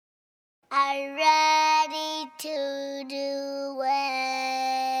I'm ready to do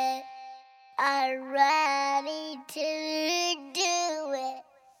it. I'm ready to do it.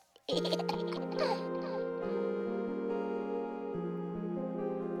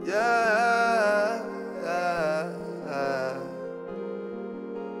 Yeah.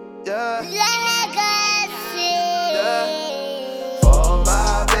 Legacy. For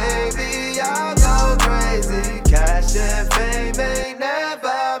my baby, I'll go crazy. Cash and fame ain't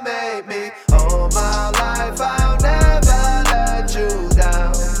never made me. All my life, I'll never let you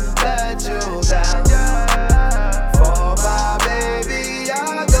down. Let you down. For my baby,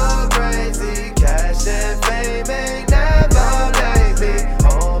 I'll go crazy. Cash and fame ain't never made me.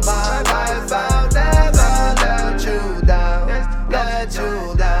 All my life, I'll never let you down. Let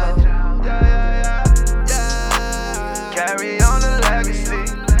you down. Carry on the legacy.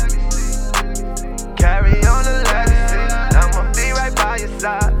 Carry on the legacy. I'ma be right by your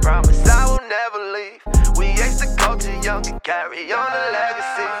side. Promise I will never leave. We ace the culture young and carry on the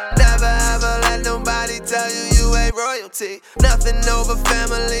legacy. Never ever let nobody tell you you ain't royalty. Nothing over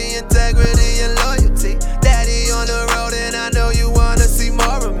family, integrity, and loyalty. Daddy on the road and I know you wanna see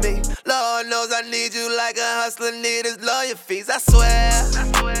more of me. Lord knows I need you like a hustler need his lawyer fees. I swear.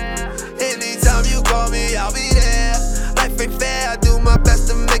 Anytime you call me, I'll be there. Life ain't fair, I do my best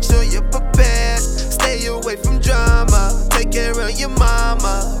to make sure you're prepared. Stay away from drama, take care of your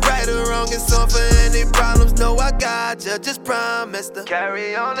mama. Right or wrong, it's on for any problems. No, I got you, just promise to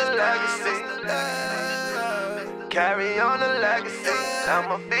carry on the legacy. Carry on the legacy.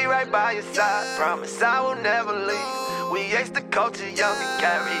 I'ma be right by your side. Promise I will never leave. We ace the culture young and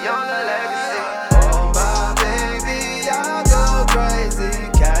carry on the legacy. Oh my baby, I'll go crazy.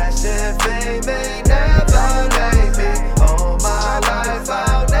 Cash and fame ain't never made me. All my life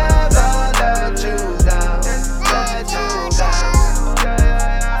I'll never let you down. Let you down.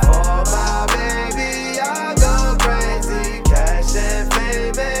 For my baby, I'll go crazy. Cash and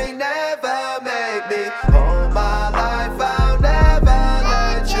fame ain't never made me. All my life I'll never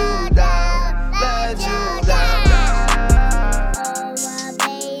let you down. Let you down. Oh, my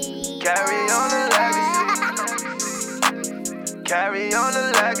baby. Carry on the legacy. Carry on the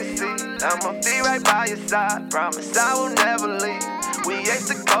legacy. I'ma be right by your side. Promise I will never leave. We ace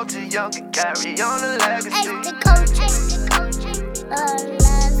the culture young and carry on the legacy. Ace the culture. The culture.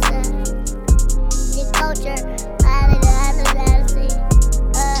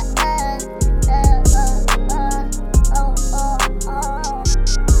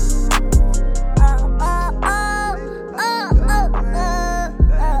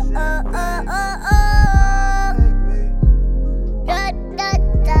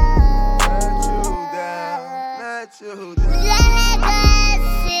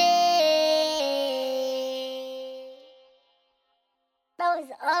 Legacy. That was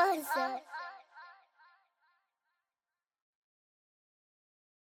awesome.